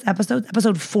previous episodes,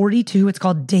 episode 42. It's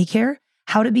called Daycare,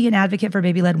 How to Be an Advocate for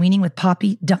Baby-Led Weaning with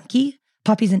Poppy Dunkey.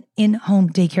 Poppy's an in-home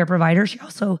daycare provider. She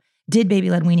also did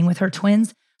baby-led weaning with her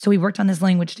twins. So we worked on this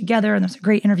language together, and there's a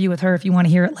great interview with her if you want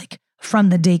to hear it like from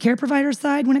the daycare provider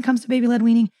side when it comes to baby-led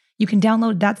weaning. You can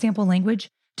download that sample language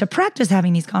to practice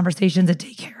having these conversations at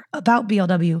daycare about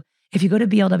BLW if you go to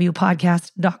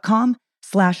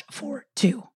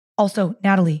blwpodcast.com/42. Also,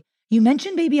 Natalie, you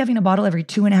mentioned baby having a bottle every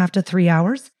 2.5 to 3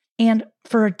 hours. And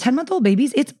for 10-month-old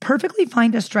babies, it's perfectly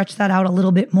fine to stretch that out a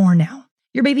little bit more now.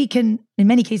 Your baby can, in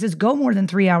many cases, go more than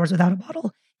 3 hours without a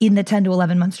bottle in the 10 to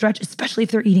 11 month stretch, especially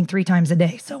if they're eating 3 times a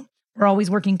day. So we're always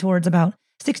working towards about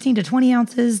 16 to 20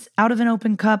 ounces out of an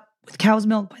open cup with cow's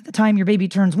milk by the time your baby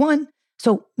turns 1.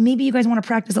 So maybe you guys want to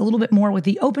practice a little bit more with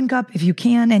the open cup if you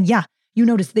can. And yeah, you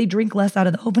notice they drink less out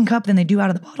of the open cup than they do out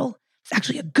of the bottle. It's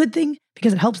actually a good thing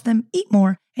because it helps them eat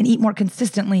more and eat more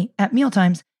consistently at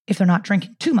mealtimes if they're not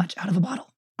drinking too much out of a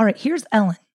bottle. All right, here's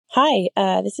Ellen. Hi,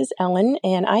 this is Ellen,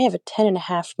 and I have a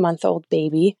 10.5-month-old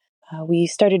baby. We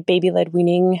started baby-led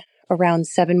weaning around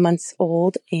 7 months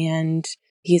old, and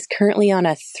he's currently on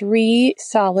a 3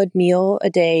 solid meal a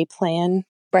day plan,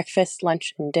 breakfast,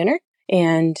 lunch, and dinner.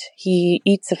 And he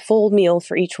eats a full meal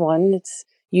for each one. It's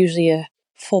usually a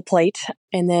full plate.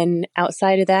 And then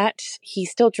outside of that, he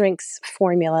still drinks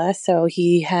formula. So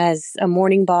he has a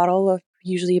morning bottle of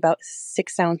usually about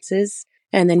 6 ounces.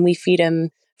 And then we feed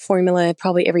him formula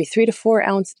probably every 3 to 4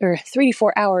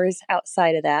 hours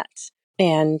outside of that.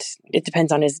 And it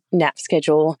depends on his nap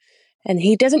schedule. And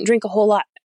he doesn't drink a whole lot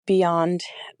beyond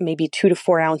maybe 2 to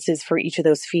 4 ounces for each of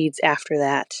those feeds after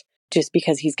that. Just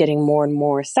because he's getting more and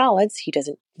more solids, he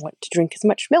doesn't want to drink as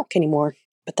much milk anymore.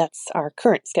 But that's our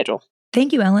current schedule.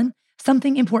 Thank you, Ellen.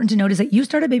 Something important to note is that you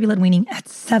started baby-led weaning at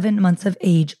 7 months of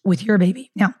age with your baby.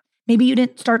 Now, maybe you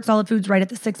didn't start solid foods right at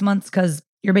the 6 months because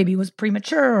your baby was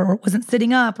premature or wasn't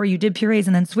sitting up, or you did purees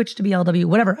and then switched to BLW,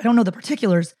 whatever. I don't know the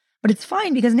particulars, but it's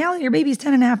fine because now that your baby's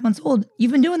 10.5 months old,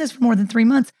 you've been doing this for more than 3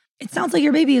 months. It sounds like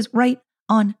your baby is right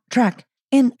on track.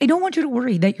 And I don't want you to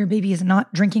worry that your baby is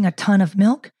not drinking a ton of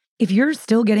milk. If you're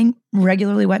still getting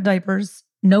regularly wet diapers,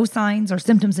 no signs or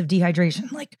symptoms of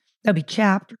dehydration, like that'd be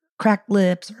chapped, or cracked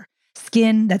lips, or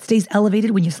skin that stays elevated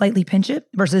when you slightly pinch it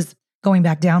versus going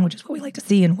back down, which is what we like to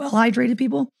see in well-hydrated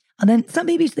people, and then some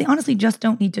babies, they honestly just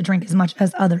don't need to drink as much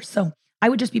as others. So I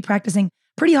would just be practicing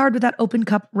pretty hard with that open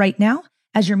cup right now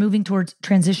as you're moving towards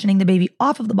transitioning the baby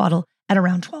off of the bottle at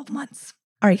around 12 months.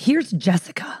 All right, here's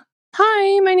Jessica.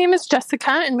 Hi, my name is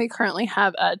Jessica, and we currently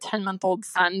have a 10-month-old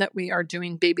son that we are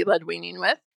doing baby-led weaning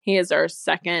with. He is our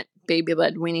second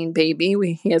baby-led weaning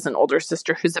baby. He has an older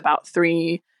sister who's about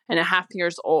 3.5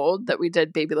 years old that we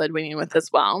did baby-led weaning with as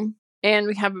well. And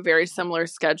we have a very similar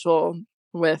schedule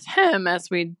with him as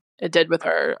we did with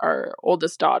our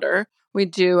oldest daughter. We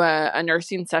do a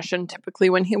nursing session typically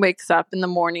when he wakes up in the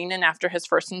morning and after his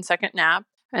first and second nap.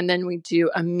 And then we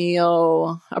do a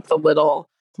meal up a little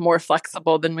more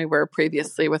flexible than we were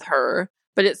previously with her.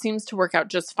 But it seems to work out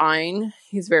just fine.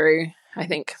 He's very, I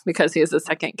think, because he is a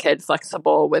second kid,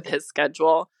 flexible with his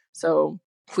schedule. So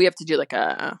if we have to do like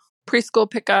a preschool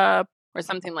pickup or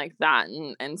something like that,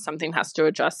 and something has to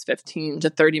adjust 15 to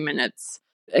 30 minutes,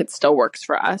 it still works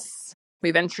for us.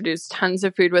 We've introduced tons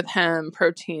of food with him,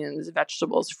 proteins,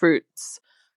 vegetables, fruits,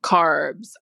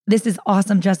 carbs. This is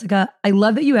awesome, Jessica. I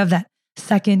love that you have that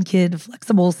second kid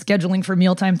flexible scheduling for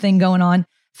mealtime thing going on.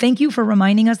 Thank you for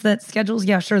reminding us that schedules,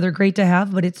 yeah, sure, they're great to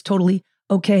have, but it's totally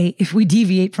okay if we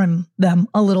deviate from them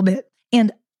a little bit.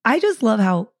 And I just love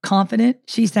how confident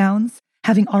she sounds,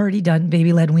 having already done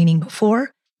baby-led weaning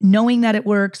before, knowing that it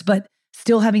works, but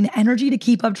still having the energy to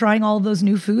keep up trying all of those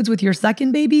new foods with your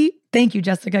second baby. Thank you,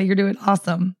 Jessica. You're doing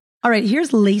awesome. All right,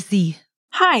 here's Lacey.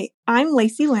 Hi, I'm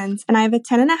Lacey Lenz, and I have a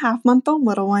 10.5-month-old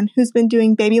little one who's been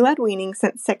doing baby-led weaning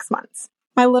since 6 months.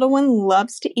 My little one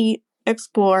loves to eat,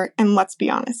 explore, and let's be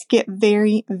honest, get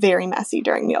very, very messy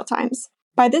during mealtimes.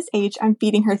 By this age, I'm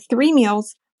feeding her 3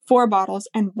 meals, 4 bottles,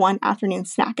 and 1 afternoon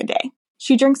snack a day.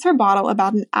 She drinks her bottle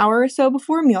about an hour or so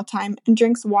before mealtime and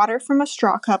drinks water from a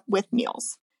straw cup with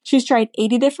meals. She's tried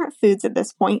 80 different foods at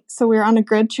this point, so we're on a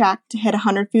good track to hit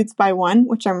 100 foods by 1,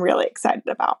 which I'm really excited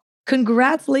about.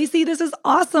 Congrats, Lacey. This is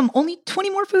awesome. Only 20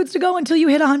 more foods to go until you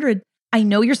hit 100. I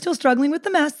know you're still struggling with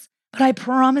the mess, but I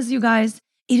promise you guys,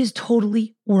 it is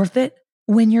totally worth it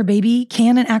when your baby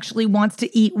can and actually wants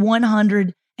to eat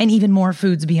 100 and even more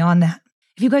foods beyond that.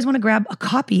 If you guys want to grab a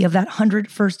copy of that 100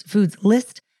 First Foods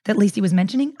list that Lacey was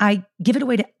mentioning, I give it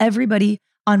away to everybody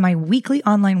on my weekly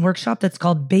online workshop that's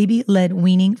called Baby-Led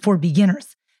Weaning for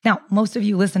Beginners. Now, most of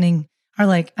you listening are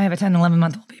like, I have a 10,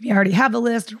 11-month-old baby. I already have the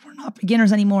list, or we're not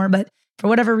beginners anymore. But for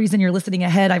whatever reason you're listening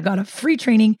ahead, I've got a free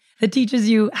training that teaches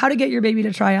you how to get your baby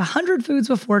to try 100 foods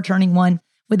before turning 1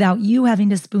 without you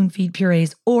having to spoon feed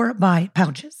purees or buy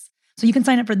pouches. So you can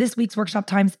sign up for this week's workshop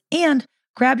times and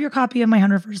grab your copy of my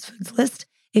 100 First Foods list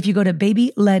if you go to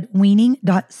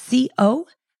babyledweaning.co.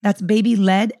 That's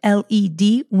babyled,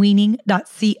 L-E-D,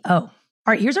 weaning.co. All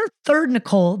right, here's our third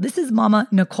Nicole. This is Mama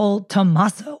Nicole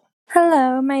Tomaso.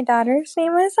 Hello, my daughter's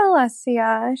name is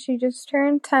Alessia. She just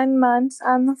turned 10 months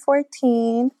on the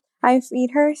 14th. I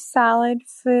feed her solid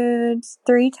foods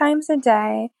 3 times a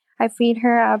day. I feed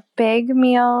her a big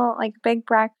meal, like big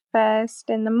breakfast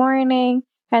in the morning.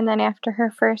 And then after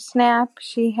her first nap,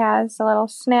 she has a little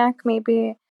snack,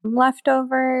 maybe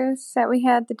leftovers that we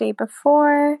had the day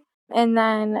before. And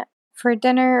then for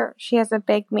dinner, she has a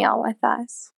big meal with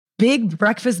us. Big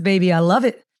breakfast baby. I love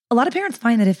it. A lot of parents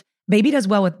find that if baby does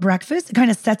well with breakfast, it kind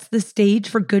of sets the stage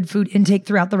for good food intake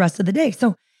throughout the rest of the day.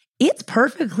 So it's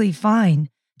perfectly fine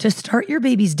to start your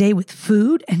baby's day with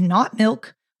food and not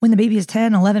milk when the baby is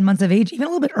 10, 11 months of age, even a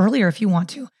little bit earlier if you want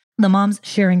to. The moms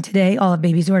sharing today, all have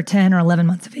babies who are 10 or 11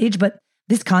 months of age, but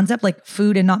this concept like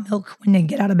food and not milk when they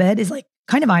get out of bed is like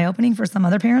kind of eye-opening for some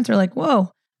other parents. Are like, whoa,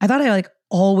 I thought I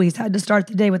always had to start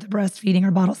the day with a breastfeeding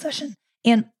or bottle session.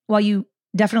 And while you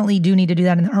definitely do need to do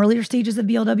that in the earlier stages of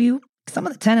BLW, some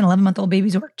of the 10 and 11-month-old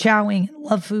babies who are chowing and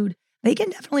love food, they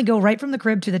can definitely go right from the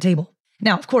crib to the table.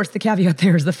 Now, of course, the caveat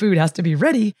there is the food has to be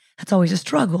ready. That's always a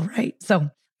struggle, right?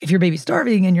 So if your baby's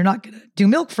starving and you're not going to do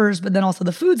milk first, but then also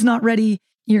the food's not ready,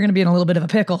 you're going to be in a little bit of a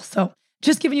pickle. So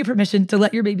just giving you permission to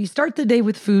let your baby start the day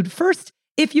with food first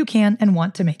if you can and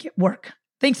want to make it work.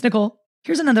 Thanks, Nicole.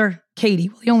 Here's another Katie.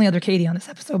 Well, the only other Katie on this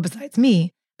episode besides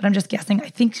me, but I'm just guessing. I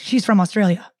think she's from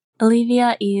Australia.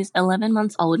 Olivia is 11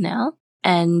 months old now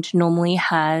and normally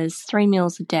has 3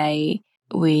 meals a day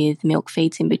with milk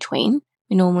feeds in between.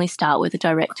 We normally start with a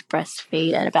direct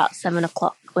breastfeed at about 7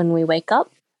 o'clock when we wake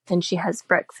up. Then she has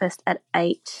breakfast at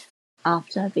 8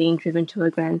 after being driven to her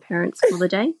grandparents for the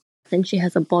day. Then she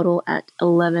has a bottle at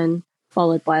 11,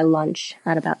 followed by lunch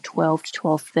at about 12 to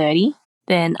 12:30.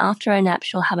 Then after a nap,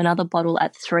 she'll have another bottle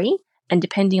at 3. And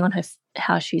depending on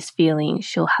how she's feeling,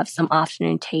 she'll have some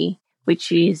afternoon tea,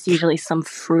 which is usually some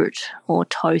fruit or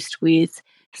toast with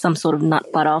some sort of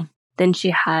nut butter. Then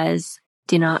she has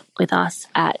dinner with us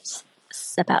at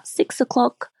about 6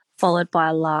 o'clock, followed by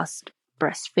a last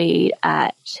breastfeed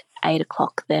at 8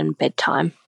 o'clock, then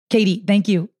bedtime. Katie, thank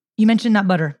you. You mentioned nut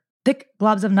butter. Thick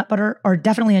globs of nut butter are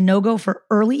definitely a no-go for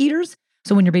early eaters.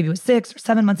 So when your baby was 6 or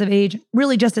 7 months of age,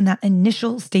 really just in that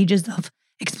initial stages of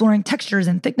exploring textures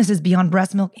and thicknesses beyond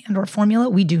breast milk and or formula,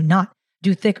 we do not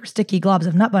do thick or sticky globs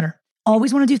of nut butter.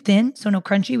 Always want to do thin, so no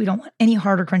crunchy. We don't want any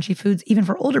hard or crunchy foods, even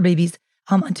for older babies,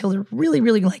 until they're really,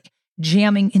 really like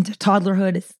jamming into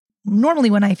toddlerhood. It's normally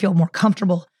when I feel more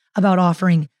comfortable about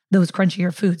offering those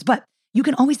crunchier foods. But you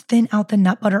can always thin out the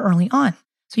nut butter early on.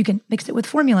 So you can mix it with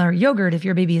formula or yogurt if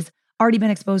your baby has already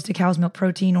been exposed to cow's milk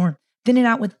protein, or thin it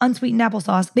out with unsweetened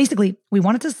applesauce. Basically, we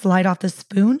want it to slide off the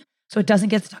spoon so it doesn't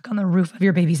get stuck on the roof of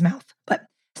your baby's mouth. But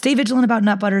stay vigilant about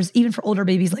nut butters, even for older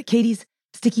babies like Katie's.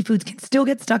 Sticky foods can still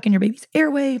get stuck in your baby's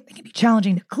airway. They can be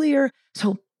challenging to clear.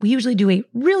 So we usually do a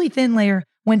really thin layer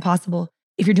when possible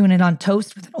if you're doing it on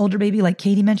toast with an older baby like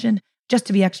Katie mentioned, just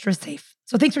to be extra safe.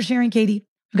 So thanks for sharing, Katie.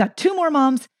 We've got 2 more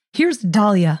moms. Here's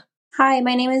Dahlia. Hi,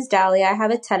 my name is Dahlia. I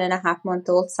have a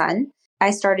 10.5-month-old son.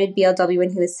 I started BLW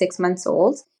when he was 6 months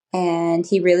old, and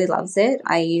he really loves it.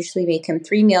 I usually make him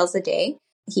 3 meals a day.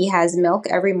 He has milk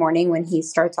every morning when he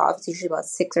starts off. It's usually about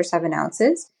 6 or 7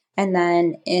 ounces. And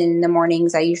then in the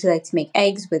mornings, I usually like to make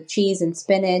eggs with cheese and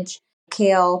spinach,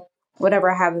 kale, whatever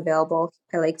I have available.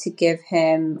 I like to give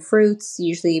him fruits,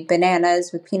 usually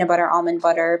bananas with peanut butter, almond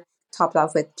butter, topped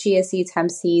off with chia seeds,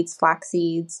 hemp seeds, flax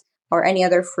seeds, or any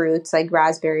other fruits like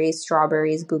raspberries,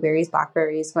 strawberries, blueberries,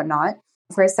 blackberries, whatnot.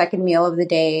 For a second meal of the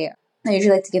day, I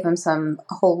usually like to give him some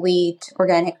whole wheat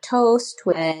organic toast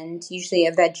and usually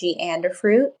a veggie and a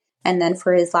fruit. And then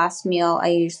for his last meal, I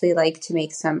usually like to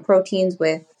make some proteins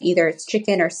with either it's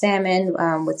chicken or salmon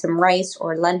with some rice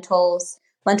or lentils,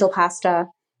 lentil pasta.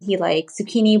 He likes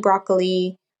zucchini,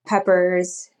 broccoli,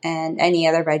 peppers, and any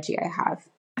other veggie I have.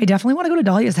 I definitely want to go to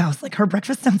Dahlia's house. Like, her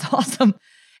breakfast sounds awesome.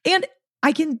 And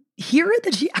I can hear it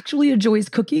that she actually enjoys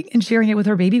cooking and sharing it with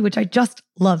her baby, which I just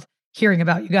love hearing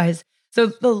about, you guys. So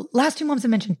the last two moms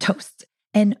have mentioned toast,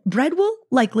 and bread will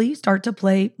likely start to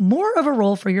play more of a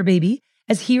role for your baby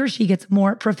as he or she gets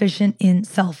more proficient in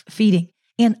self-feeding.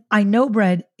 And I know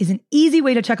bread is an easy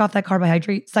way to check off that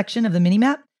carbohydrate section of the mini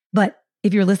map, but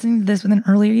if you're listening to this with an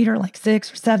earlier eater, like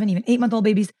 6 or 7, even 8-month-old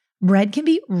babies, bread can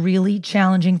be really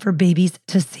challenging for babies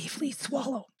to safely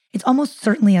swallow. It's almost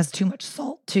certainly has too much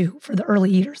salt too for the early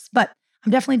eaters, but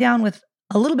I'm definitely down with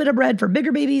a little bit of bread for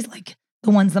bigger babies like the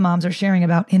ones the moms are sharing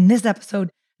about in this episode.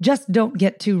 Just don't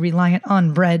get too reliant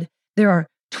on bread. There are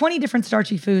 20 different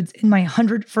starchy foods in my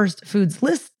 100 first foods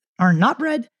list are not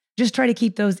bread. Just try to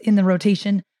keep those in the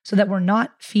rotation so that we're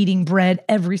not feeding bread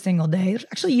every single day.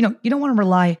 Actually, you don't want to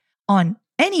rely on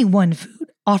any one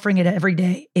food, offering it every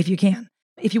day if you can.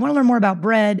 If you want to learn more about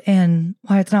bread and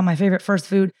why it's not my favorite first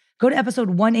food, go to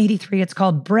episode 183. It's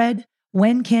called Bread,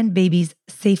 When Can Babies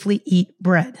Safely Eat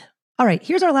Bread? All right,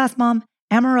 here's our last mom,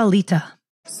 Amaralita.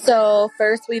 So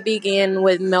first we begin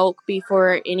with milk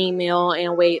before any meal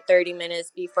and wait 30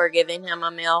 minutes before giving him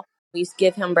a meal. We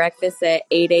give him breakfast at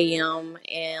 8 a.m.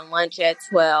 and lunch at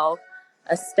 12,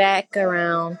 a snack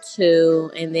around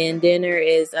 2, and then dinner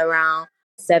is around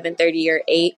 7:30 or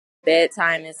 8.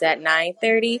 Bedtime is at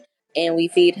 9:30, and we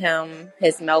feed him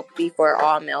his milk before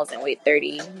all meals and wait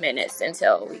 30 minutes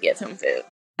until we give him food.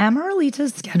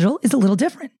 Amaralita's schedule is a little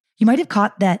different. You might have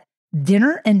caught that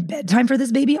dinner and bedtime for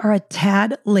this baby are a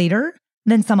tad later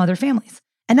than some other families.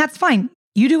 And that's fine.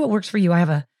 You do what works for you. I have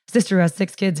a sister who has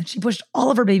 6 kids, and she pushed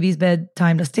all of her baby's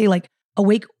bedtime to stay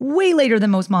awake way later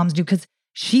than most moms do because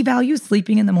she values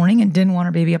sleeping in the morning and didn't want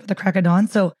her baby up at the crack of dawn.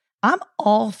 So I'm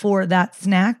all for that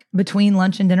snack between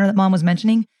lunch and dinner that mom was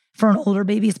mentioning for an older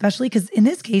baby, especially because in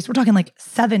this case, we're talking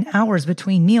 7 hours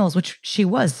between meals, which she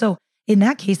was. So in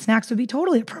that case, snacks would be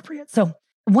totally appropriate. So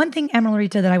one thing,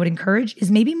 Amaralita, that I would encourage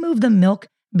is maybe move the milk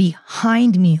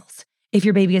behind meals if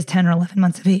your baby is 10 or 11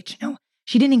 months of age.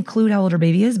 She didn't include how old her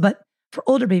baby is, but for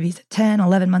older babies at 10,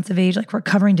 11 months of age, like we're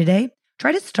covering today,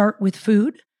 try to start with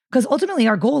food because ultimately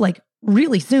our goal,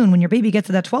 really soon when your baby gets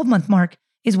to that 12-month mark,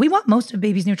 is we want most of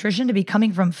baby's nutrition to be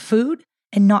coming from food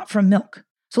and not from milk.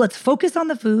 So let's focus on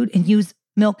the food and use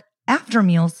milk after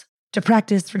meals to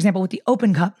practice, for example, with the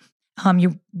open cup.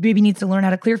 Your baby needs to learn how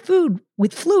to clear food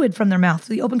with fluid from their mouth.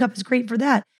 So the open cup is great for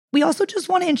that. We also just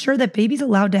want to ensure that baby's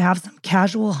allowed to have some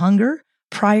casual hunger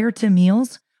prior to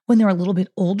meals when they're a little bit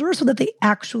older so that they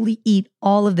actually eat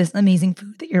all of this amazing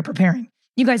food that you're preparing.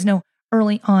 You guys know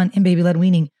early on in baby-led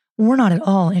weaning, we're not at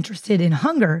all interested in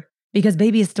hunger because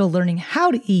baby is still learning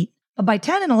how to eat. But by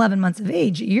 10 and 11 months of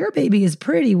age, your baby is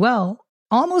pretty well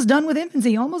almost done with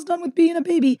infancy, almost done with being a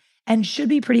baby, and should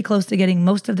be pretty close to getting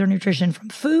most of their nutrition from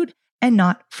food and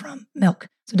not from milk.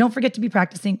 So don't forget to be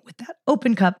practicing with that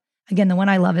open cup. Again, the one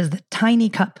I love is the tiny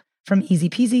cup from Easy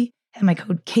Peasy, and my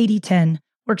code KD10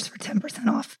 works for 10%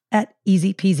 off at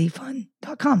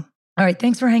easypeasyfun.com. All right,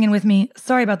 thanks for hanging with me.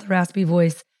 Sorry about the raspy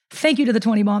voice. Thank you to the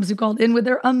 20 moms who called in with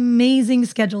their amazing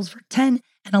schedules for 10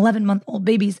 and 11-month-old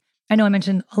babies. I know I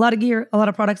mentioned a lot of gear, a lot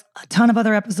of products, a ton of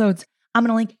other episodes. I'm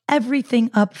going to link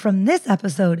everything up from this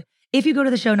episode if you go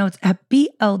to the show notes at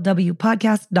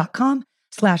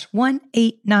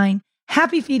blwpodcast.com/189.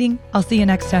 Happy feeding. I'll see you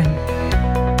next time.